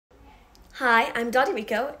Hi, I'm Dotty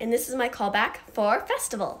Rico, and this is my callback for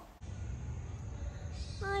Festiville.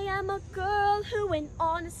 I am a girl who in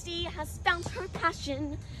honesty has found her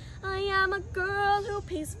passion. I am a girl who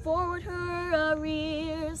pays forward her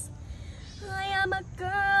arrears. I am a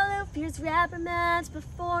girl who fears reprimand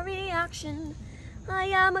before reaction. I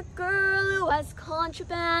am a girl who has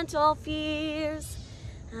contraband fears.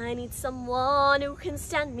 I need someone who can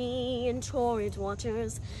stand me in torrid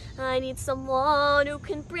waters. I need someone who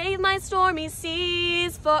can brave my stormy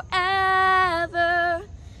seas forever.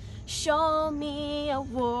 Show me a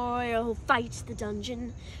warrior who'll fight the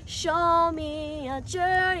dungeon. Show me a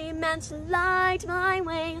journeyman to light my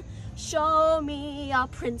way. Show me a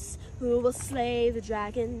prince who will slay the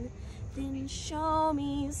dragon. Then show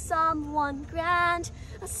me someone grand,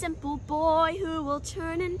 a simple boy who will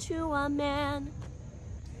turn into a man.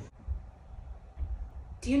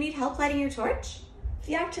 Do you need help lighting your torch?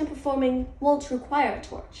 The act I'm performing won't require a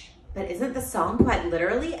torch. But isn't the song quite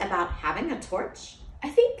literally about having a torch? I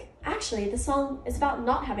think, actually, the song is about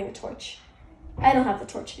not having a torch. I don't have the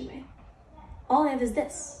torch anyway. All I have is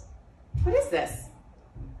this. What is this?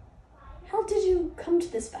 How did you come to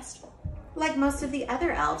this festival? Like most of the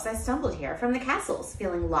other elves, I stumbled here from the castles,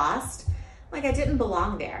 feeling lost, like I didn't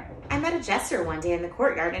belong there. I met a jester one day in the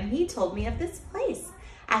courtyard and he told me of this place.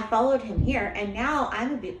 I followed him here and now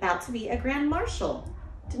I'm about to be a grand marshal.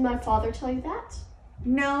 Did my father tell you that?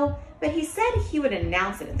 No, but he said he would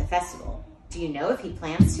announce it at the festival. Do you know if he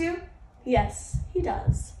plans to? Yes, he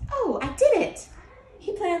does. Oh, I did it!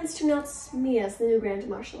 He plans to announce me as the new grand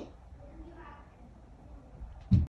marshal.